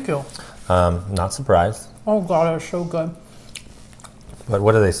 Thank you. Not surprised. Oh God, that was so good. But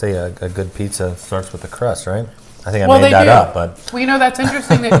what do they say? A good pizza starts with the crust, right? I think I made that up, but well, you know, that's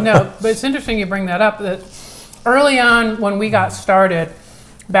interesting. But it's interesting you bring that up. That early on when we got started,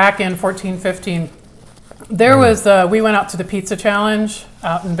 back in 14, 15, there was we went out to the pizza challenge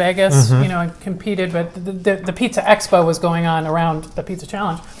out in Vegas, you know, and competed. But the pizza expo was going on around the pizza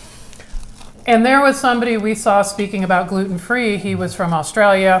challenge, and there was somebody we saw speaking about gluten-free. He was from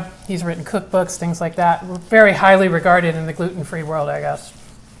Australia. He's written cookbooks, things like that. Very highly regarded in the gluten-free world, I guess.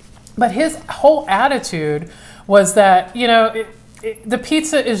 But his whole attitude was that, you know, the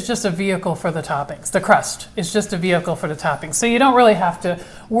pizza is just a vehicle for the toppings. The crust is just a vehicle for the toppings. So you don't really have to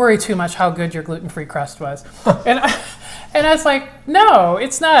worry too much how good your gluten-free crust was. And I was like, no,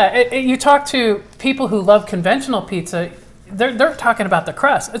 it's not. You talk to people who love conventional pizza, they're talking about the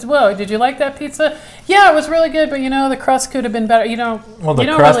crust as well. Did you like that pizza? Yeah, it was really good, but you know, the crust could have been better. Well, the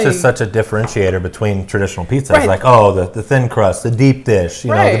crust is such a differentiator between traditional pizzas. Right. Like, oh, the thin crust, the deep dish,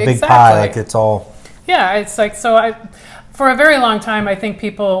 you know, the big pie, like it's all. Yeah, it's like, so for a very long time, I think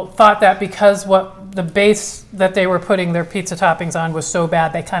people thought that because what the base that they were putting their pizza toppings on was so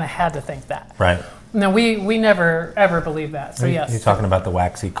bad, they kind of had to think that. Right. No, we never ever believed that. So yes. You're talking about the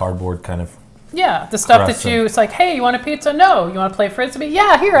waxy cardboard kind of. Yeah, the stuff that it's like, hey, you want a pizza? No. You want to play Frisbee?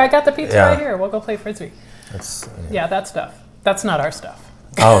 Yeah, here, I got the pizza right here. We'll go play Frisbee. Yeah, that stuff. That's not our stuff.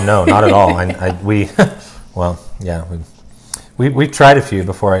 Oh, no, not at all. We tried a few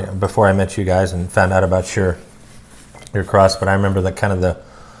before I met you guys and found out about your crust, but I remember the kind of the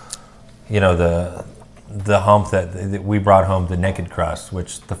the hump that we brought home, the naked crust,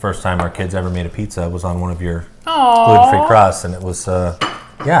 which the first time our kids ever made a pizza was on one of your gluten-free crusts, and it was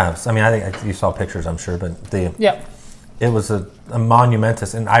yeah. I mean, I think you saw pictures, I'm sure, but it was a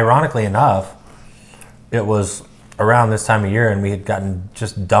monumentous. And ironically enough, it was around this time of year, and we had gotten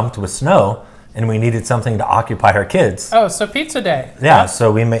just dumped with snow, and we needed something to occupy our kids. Oh, so pizza day. Yeah,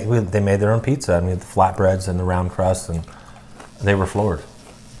 so they made their own pizza, and we had the flatbreads and the round crust, and they were floored.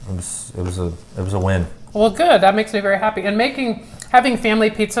 It was a win. Well, good. That makes me very happy. And having family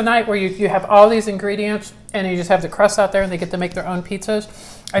pizza night where you have all these ingredients and you just have the crust out there and they get to make their own pizzas.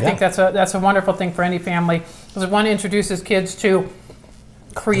 I think that's a wonderful thing for any family, because one introduces kids to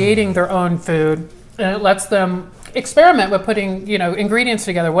creating their own food, and it lets them experiment with putting ingredients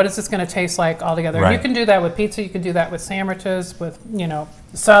together. What is this going to taste like all together? Right. You can do that with pizza. You can do that with sandwiches, with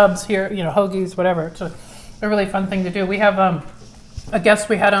subs here, hoagies, whatever. It's a really fun thing to do. We have a guest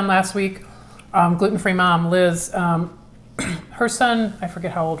we had on last week. Gluten-free mom, Liz, her son, I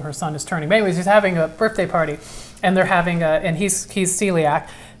forget how old her son is turning. But anyways, he's having a birthday party, and they're having and he's celiac,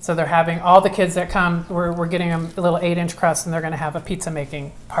 so they're having all the kids that come, we're getting them a little 8-inch crust, and they're going to have a pizza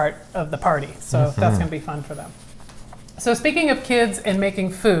making part of the party. So that's going to be fun for them. So speaking of kids and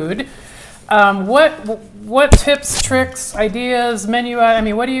making food, what tips, tricks, ideas, menu? I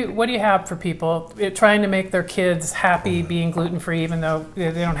mean, what do you have for people trying to make their kids happy being gluten free, even though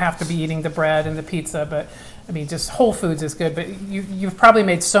they don't have to be eating the bread and the pizza? But I mean, just whole foods is good. But you've probably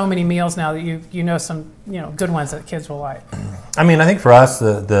made so many meals now that you know some good ones that kids will like. I mean, I think for us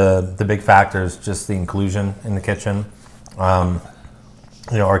the big factor is just the inclusion in the kitchen.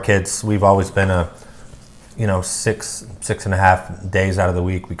 Our kids, we've always been a 6.5 days out of the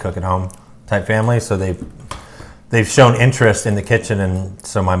week we cook at home type family, so they've shown interest in the kitchen, and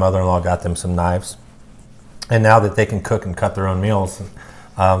so my mother-in-law got them some knives, and now that they can cook and cut their own meals,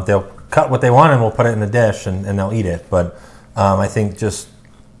 they'll cut what they want and we'll put it in a dish and they'll eat it. But I think just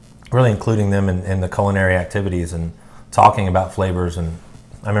really including them in the culinary activities and talking about flavors. And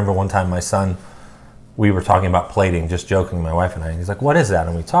I remember one time my son, we were talking about plating, just joking, my wife and I, and he's like, "What is that?"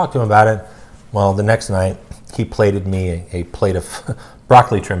 And we talked to him about it. Well, the next night he plated me a plate of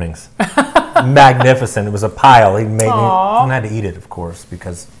broccoli trimmings. Magnificent. It was a pile. He made me. I didn't have to eat it, of course,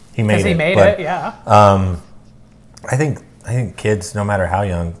 because he made it. Yeah. I think kids, no matter how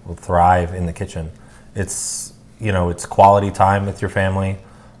young, will thrive in the kitchen. It's it's quality time with your family.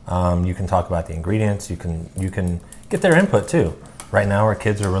 You can talk about the ingredients. You can get their input too. Right now, our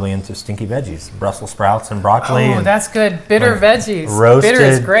kids are really into stinky veggies, Brussels sprouts and broccoli. Oh, that's good. Bitter veggies. Roasted, bitter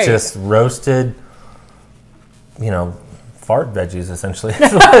is great. Just roasted, fart veggies, essentially.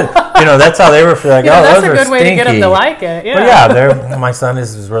 That's how they were like, that's those a are good way stinky. to get them to like it. Yeah. But yeah, my son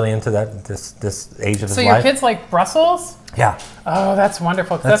is really into that this age of his life. So your kids like Brussels? Yeah. Oh, that's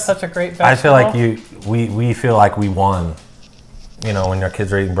wonderful. That's such a great vegetable. I feel like we feel like we won. When your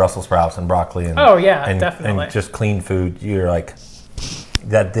kids are eating Brussels sprouts and broccoli and definitely. and just clean food, you're like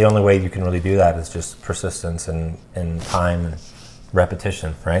that. The only way you can really do that is just persistence and time and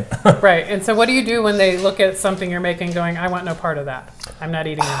repetition, right? Right. And so what do you do when they look at something you're making going, "I want no part of that. I'm not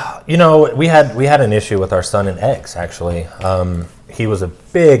eating that"? We had an issue with our son in eggs, actually. He was a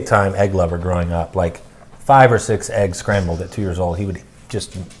big time egg lover growing up, like 5 or 6 eggs scrambled at 2 years old. He would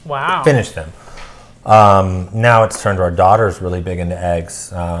just finish them. Now it's turned to our daughter's really big into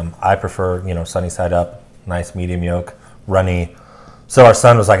eggs. I prefer, sunny side up, nice medium yolk, runny. So our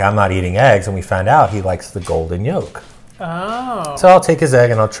son was like, "I'm not eating eggs," and we found out he likes the golden yolk. Oh. So I'll take his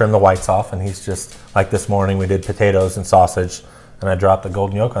egg and I'll trim the whites off, and he's just like this morning we did potatoes and sausage, and I dropped the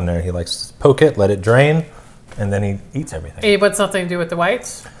golden yolk on there. He likes to poke it, let it drain, and then he eats everything. You want something to do with the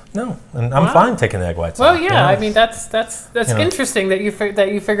whites? No, and I'm fine taking the egg whites off. Well, yeah, I mean that's interesting that you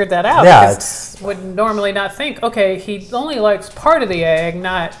figured that out. Yeah, because would normally not think. Okay, he only likes part of the egg,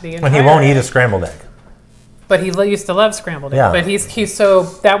 not the entire. And he won't eat a scrambled egg. But he used to love scrambled egg. Yeah. But he's so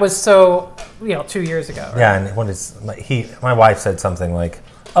that was so 2 years ago. Right? Yeah, and my wife said something like,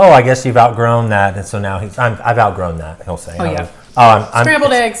 "Oh, I guess you've outgrown that," and so now I've outgrown that. He'll say, "Oh yeah,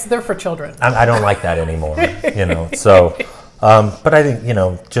 scrambled eggs, they're for children." I don't like that anymore. So. But I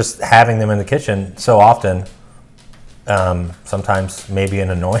think, just having them in the kitchen so often, sometimes maybe an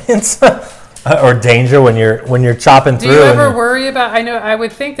annoyance or danger when you're chopping through. Do you ever worry about, I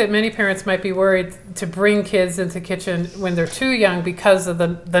would think that many parents might be worried to bring kids into the kitchen when they're too young because of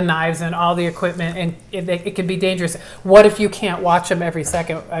the knives and all the equipment, and it can be dangerous. What if you can't watch them every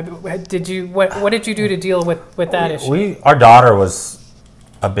second? What did you do to deal with that issue? Our daughter was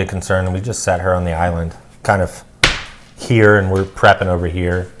a big concern, and we just sat her on the island, kind of here, and we're prepping over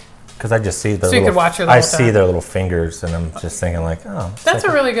here, Because I just see their so you could watch her the whole time. see their little fingers, and I'm just thinking like, oh, that's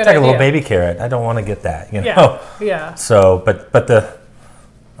a really good idea. It's like idea. a little baby carrot. I don't want to get that, you know. Yeah. Yeah. So,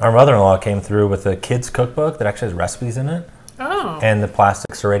 our mother-in-law came through with a kid's cookbook that actually has recipes in it. Oh. And the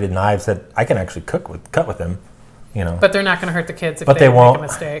plastic serrated knives that I can actually cut with them, you know. But they're not going to hurt the kids if they won't. make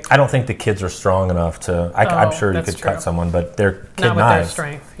a mistake. I don't think the kids are strong enough to. I'm sure you could cut someone, but they're kid not with knives. Their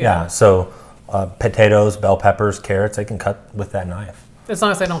strength. Yeah. So potatoes, bell peppers, carrots, they can cut with that knife. As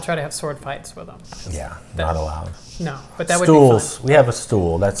long as they don't try to have sword fights with them. Yeah, not allowed. No, but that Stools, would be fun. we have a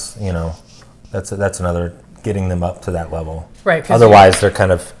stool. That's that's another getting them up to that level. Right. Otherwise, they're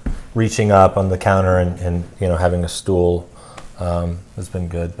kind of reaching up on the counter and having a stool has been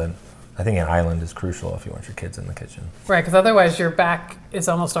good. But I think an island is crucial if you want your kids in the kitchen. Right, because otherwise your back is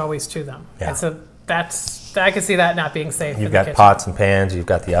almost always to them. Yeah. And so I can see that not being safe. You've got pots and pans. You've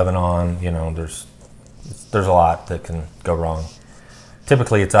got the oven on. There's a lot that can go wrong.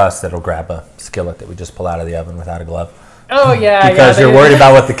 Typically, it's us that'll grab a skillet that we just pull out of the oven without a glove. Oh, yeah. Because you're worried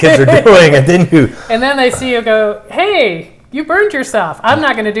about what the kids are doing, and then you... And then they see you go, hey, you burned yourself. I'm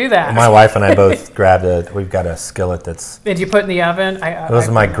not going to do that. My wife and I both we've got a skillet that's... Did you put in the oven? Those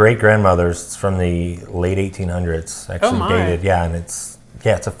are my great-grandmother's. It's from the late 1800s, actually dated. Yeah, and it's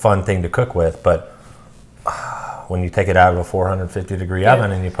a fun thing to cook with, but when you take it out of a 450-degree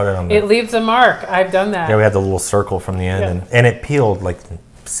oven and you put it on it leaves a mark. I've done that. Yeah, we had the little circle from the end, and it peeled like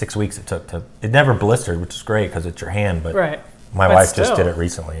 6 weeks it took to... It never blistered, which is great because it's your hand, but my wife just did it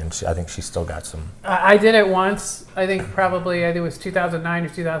recently, and I think she's still got some... I did it once, I think it was 2009 or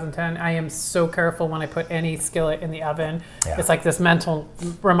 2010. I am so careful when I put any skillet in the oven. Yeah. It's like this mental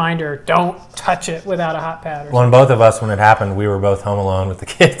reminder, don't touch it without a hot pad. Well, and both of us, when it happened, we were both home alone with the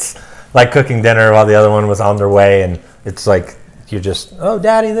kids, like cooking dinner while the other one was on their way, and it's like you're just, oh,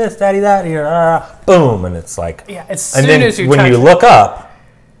 daddy this, daddy that, here, boom, and it's like... Yeah, as soon as you touch it. When you look up,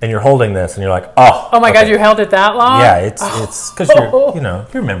 and you're holding this, and you're like, oh my God, you held it that long? Yeah, it's because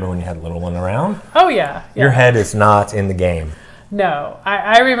you remember when you had a little one around. Oh yeah. Your head is not in the game. No,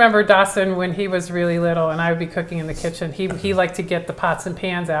 I remember Dawson when he was really little, and I would be cooking in the kitchen. He liked to get the pots and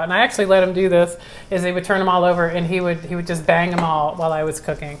pans out, and I actually let him do this. Is they would turn them all over, and he would just bang them all while I was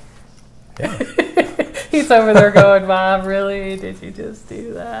cooking. Yeah. He's over there going, Mom, really? Did you just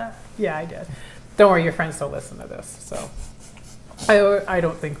do that? Yeah, I did. Don't worry, your friends don't listen to this, so. I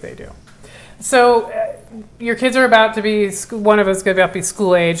don't think they do. So your kids are about to be, one of us is about to be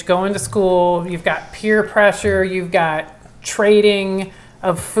school age, going to school. You've got peer pressure. You've got trading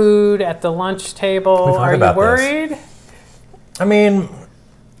of food at the lunch table. Are you worried? I mean,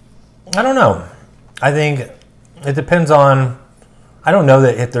 I don't know. I think it depends on, I don't know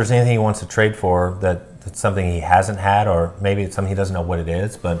that if there's anything he wants to trade for that's something he hasn't had, or maybe it's something he doesn't know what it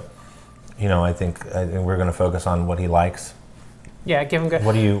is. But, I think we're going to focus on what he likes. Yeah, give him good.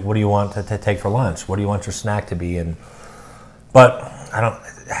 What do you want to take for lunch? What do you want your snack to be? But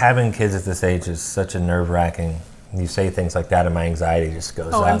having kids at this age is such a nerve-wracking. You say things like that, and my anxiety just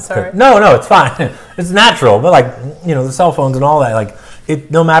goes up. I'm sorry. No, it's fine. It's natural. But the cell phones and all that.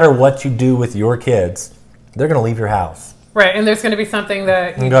 No matter what you do with your kids, they're going to leave your house. Right, and there's going to be something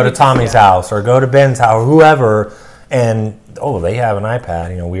that you go to Tommy's house or go to Ben's house or whoever, and they have an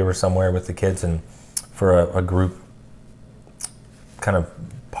iPad. We were somewhere with the kids and for a group kind of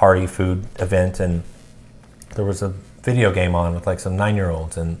party food event, and there was a video game on with some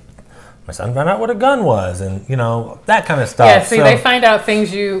 9-year-olds, and my son found out what a gun was, and that kind of stuff. Yeah, see, they find out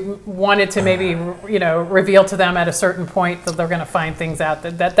things you wanted to maybe reveal to them at a certain point, that they're going to find things out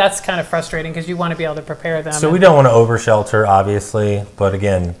that's kind of frustrating because you want to be able to prepare them. So we don't want to over shelter, obviously, but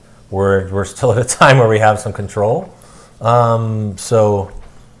again, we're still at a time where we have some control. So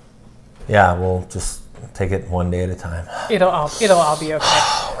yeah, we'll just take it one day at a time. It'll all be okay.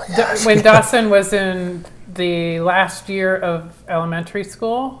 Oh, when Dawson was in the last year of elementary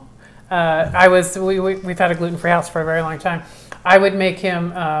school, we've had a gluten-free house for a very long time. I would make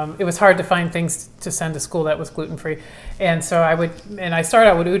him, it was hard to find things to send to school that was gluten-free. And so I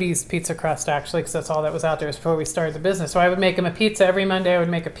started out with Udi's pizza crust, actually, because that's all that was out there before we started the business. So I would make him a pizza. Every Monday I would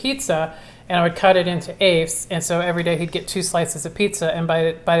make a pizza, and I would cut it into eighths. And so every day he'd get 2 slices of pizza. And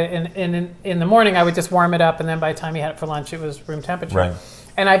in the morning I would just warm it up, and then by the time he had it for lunch, it was room temperature. Right.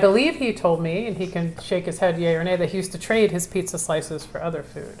 And I believe he told me, and he can shake his head yay or nay, that he used to trade his pizza slices for other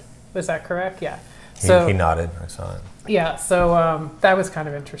food. Was that correct? Yeah. So he nodded. I saw it. Yeah. So that was kind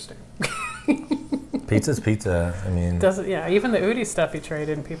of interesting. Pizza's pizza. I mean, even the Udi stuff he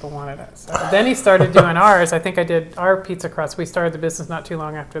traded, and people wanted it. So then he started doing ours. I think I did our pizza crust. We started the business not too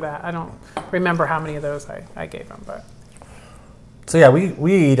long after that. I don't remember how many of those I gave him, but. So yeah,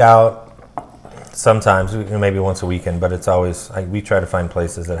 we eat out sometimes, maybe once a weekend, but it's always, we try to find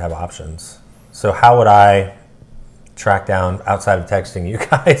places that have options. So how would I track down, outside of texting you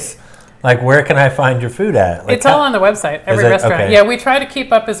guys, like where can I find your food at? Like, it's all on the website, every restaurant. Okay. Yeah, we try to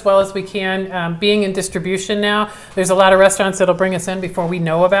keep up as well as we can. Being in distribution now, there's a lot of restaurants that'll bring us in before we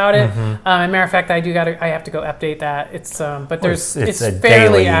know about it. Matter of fact, I have to go update that. It's it's a fairly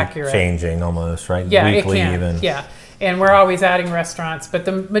daily accurate, changing almost, right? Yeah, weekly it can. even. Yeah. And we're always adding restaurants, but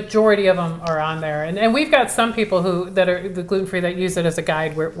the majority of them are on there. And we've got some people that are the gluten-free that use it as a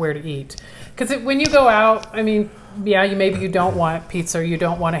guide where to eat. Because when you go out, I mean, yeah, maybe you don't want pizza, or you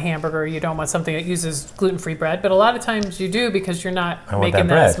don't want a hamburger, or you don't want something that uses gluten-free bread, but a lot of times you do because you're not making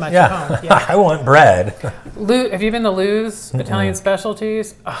that as much at home. Yeah. I want bread. Have you been to Lou's Italian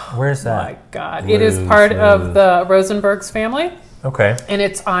Specialties? Oh, where's that? My God. It is part of the Rosenberg's family. Okay. And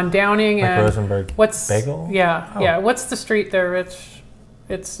it's on Downing like and Rosenberg Bagel? Yeah, yeah. What's the street there, Rich?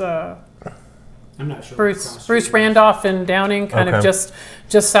 It's I'm not sure. Bruce Randolph and Downing, kind of just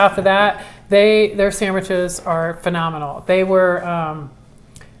south of that. Their sandwiches are phenomenal. They were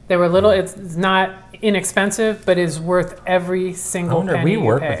little. It's not inexpensive, but is worth every single penny we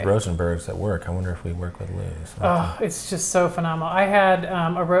work you pay. with Rosenberg's at work. I wonder if we work with Lou's. Oh, it's just so phenomenal. I had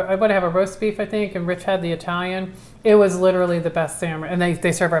I would have a roast beef, I think, and Rich had the Italian. It was literally the best sandwich, and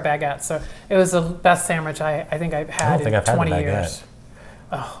they serve our baguettes, so it was the best sandwich I think I've had in 20 years.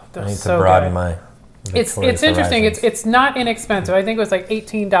 Oh, I need so to broaden good. my. It's interesting. It's not inexpensive. I think it was like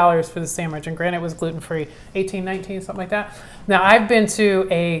 $18 for the sandwich, and granted, it was gluten-free, 18, 19, something like that. Now, I've been to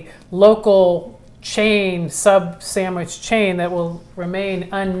a local chain, sub-sandwich chain that will remain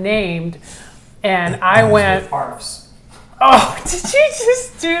unnamed, and I went, oh, did you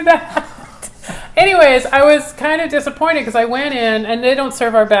just do that? Anyways, I was kind of disappointed because I went in, and they don't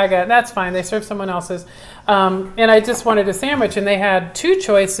serve our baguette. That's fine. They serve someone else's. And I just wanted a sandwich, and they had two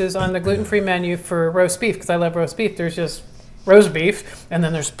choices on the gluten-free menu for roast beef, because I love roast beef. There's just roast beef, and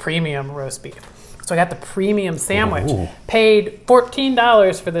then there's premium roast beef. So I got the premium sandwich, paid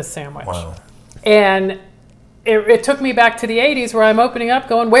 $14 for this sandwich. Wow. And it took me back to the 80s where I'm opening up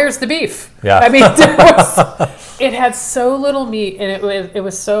going, where's the beef? Yeah. I mean, it had so little meat, and it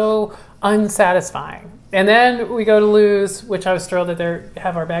was so unsatisfying. And then we go to Lou's, which I was thrilled that they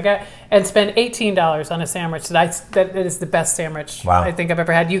have our baguette, and spend $18 on a sandwich that is the best sandwich I think I've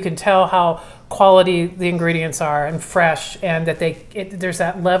ever had. You can tell how quality the ingredients are and fresh, and that there's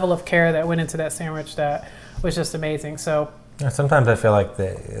that level of care that went into that sandwich that was just amazing. So sometimes I feel like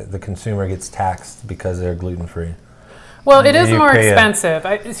the consumer gets taxed because they're gluten-free. Well, it is more expensive.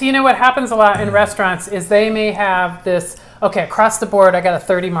 So you know what happens a lot in restaurants is they may have this, okay, across the board, I got a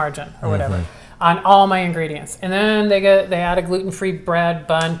 30 margin or whatever on all my ingredients. And then they add a gluten-free bread,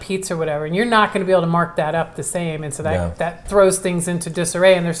 bun, pizza, whatever. And you're not going to be able to mark that up the same. And so that throws things into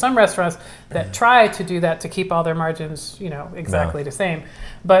disarray. And there's some restaurants that try to do that to keep all their margins, exactly the same.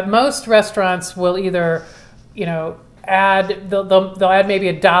 But most restaurants will either, they'll add maybe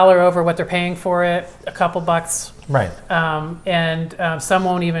 $1 over what they're paying for it, a couple bucks. Right. And some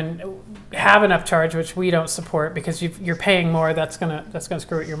won't even have an upcharge, which we don't support because you're paying more. That's gonna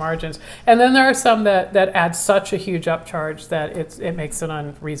screw with your margins. And then there are some that add such a huge upcharge that it makes it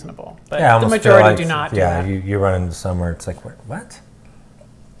unreasonable. But the majority do not. Yeah, you run into somewhere it's like, what?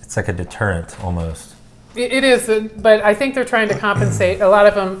 It's like a deterrent almost. It is, but I think they're trying to compensate. A lot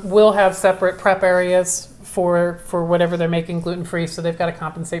of them will have separate prep areas for whatever they're making gluten-free, so they've got to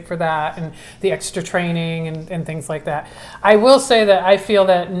compensate for that and the extra training and things like that. I will say that I feel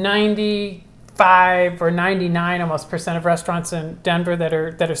that 95 or 99 almost % of restaurants in Denver that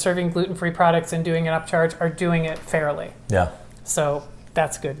are serving gluten-free products and doing an upcharge are doing it fairly. Yeah. So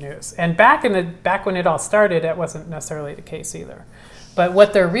that's good news. And back when it all started, that wasn't necessarily the case either. But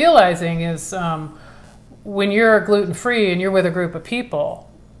what they're realizing is when you're gluten-free and you're with a group of people,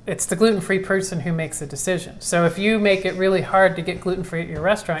 it's the gluten-free person who makes the decision. So if you make it really hard to get gluten-free at your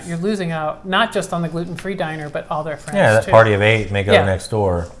restaurant, you're losing out not just on the gluten-free diner, but all their friends. Yeah, that party of 8 may go next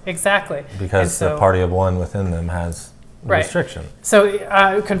door. Exactly. Because the party of 1 within them has restriction. So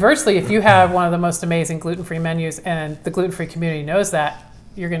conversely, if you have one of the most amazing gluten-free menus and the gluten-free community knows that,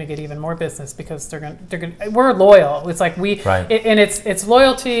 you're going to get even more business because they're going. We're loyal. It's like and it's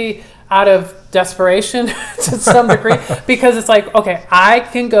loyalty out of desperation to some degree because it's like, okay, I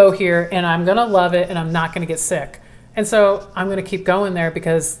can go here and I'm going to love it and I'm not going to get sick, and so I'm going to keep going there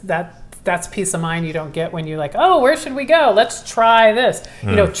because that's peace of mind you don't get when you're like, oh, where should we go? Let's try this.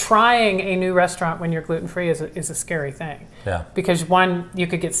 Trying a new restaurant when you're gluten free is a scary thing. Yeah. Because 1, you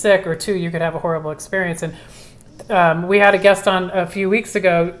could get sick, or 2, you could have a horrible experience. And we had a guest on a few weeks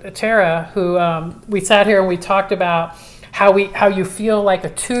ago, Tara, who we sat here and we talked about how you feel like a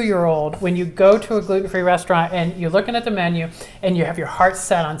 2-year-old when you go to a gluten-free restaurant and you're looking at the menu and you have your heart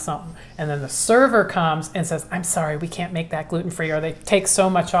set on something, and then the server comes and says, "I'm sorry, we can't make that gluten-free," or they take so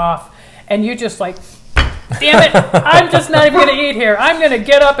much off, and you just like, "Damn it, I'm just not even going to eat here. I'm going to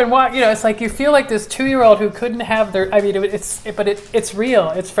get up and walk." It's like you feel like this 2-year-old who couldn't have their. I mean, it's real.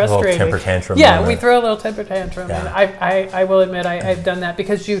 It's frustrating. A little temper tantrum. Yeah, we throw a little temper tantrum, Yeah. and I will admit I've done that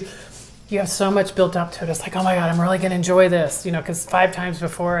because you have so much built up to it. It's like, oh my God, I'm really going to enjoy this, because 5 times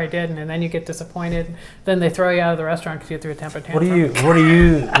before I didn't, and then you get disappointed. Then they throw you out of the restaurant because you threw a temper tantrum.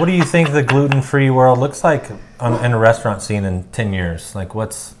 What do you think the gluten-free world looks like in a restaurant scene in 10 years? Like,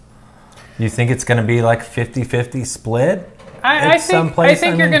 you think it's going to be like 50-50 split? I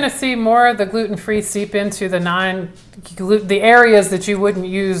think you're going to see more of the gluten-free seep into the areas that you wouldn't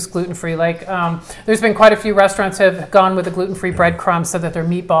use gluten-free. Like there's been quite a few restaurants have gone with the gluten-free breadcrumbs so that their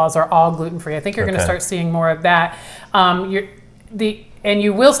meatballs are all gluten-free. I think you're going to start seeing more of that. And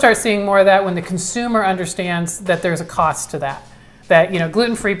you will start seeing more of that when the consumer understands that there's a cost to that. That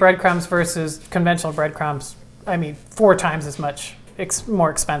gluten-free breadcrumbs versus conventional breadcrumbs, 4 times as much. More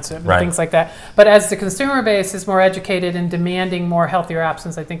expensive and things like that. But as the consumer base is more educated and demanding more healthier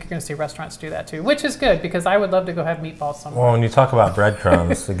options, I think you're going to see restaurants do that too, which is good because I would love to go have meatballs somewhere. Well, when you talk about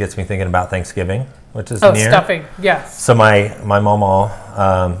breadcrumbs, it gets me thinking about Thanksgiving, which is near. Stuffing, yes. So my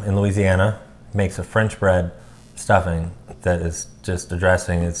mama in Louisiana makes a French bread stuffing that is just a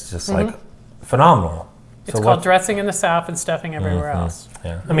dressing. It's just like phenomenal. It's called dressing in the South and stuffing everywhere else.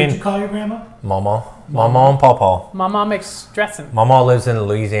 Yeah. What did you call your grandma? Mama and Pawpaw. Mama makes dressing. Mama lives in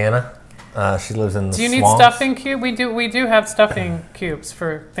Louisiana. She lives in the swamps. Do you need stuffing cube? We do have stuffing cubes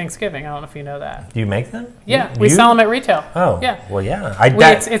for Thanksgiving. I don't know if you know that. Do you make them? Yeah, we sell them at retail. Oh, yeah. Well, yeah.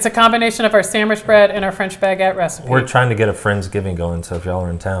 It's a combination of our sandwich bread and our French baguette recipe. We're trying to get a Friendsgiving going, so if y'all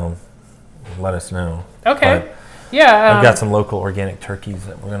are in town, let us know. Okay. But yeah. I've got some local organic turkeys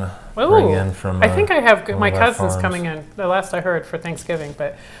that we're gonna bring in from. I think I have my cousins farms. coming in. The last I heard for Thanksgiving,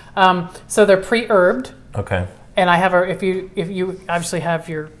 but so they're pre-herbed. Okay. And I have if you obviously have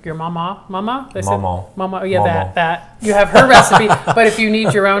your mama. Yeah, Mama. that you have her recipe. But if you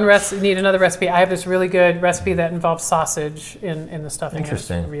need your own need another recipe, I have this really good recipe that involves sausage in the stuffing.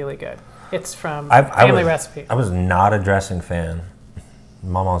 Interesting. It's really good. It's from family recipe. I was not a dressing fan.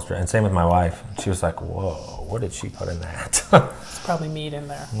 Mama's and same with my wife. She was like, "Whoa, what did she put in that?" It's probably meat in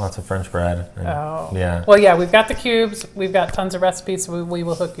there. Lots of French bread. Yeah. Well, yeah, we've got the cubes. We've got tons of recipes, so we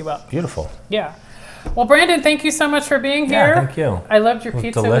will hook you up. Beautiful. Yeah. Well, Brandon, thank you so much for being here. Yeah, thank you. I loved your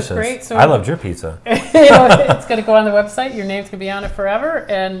pizza. Delicious. It was great. So I loved your pizza. It's going to go on the website. Your name's going to be on it forever.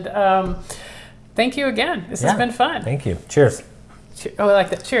 And thank you again. This has been fun. Thank you. Cheers. Oh, I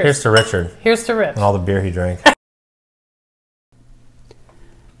like that. Cheers. Here's to Richard. Here's to Rich. And all the beer he drank.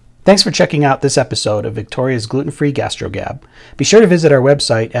 Thanks for checking out this episode of Victoria's Gluten-Free Gastro Gab. Be sure to visit our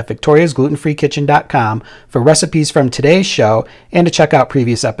website at victoriasglutenfreekitchen.com for recipes from today's show and to check out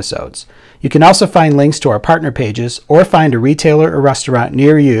previous episodes. You can also find links to our partner pages or find a retailer or restaurant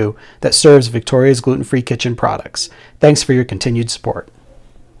near you that serves Victoria's Gluten-Free Kitchen products. Thanks for your continued support.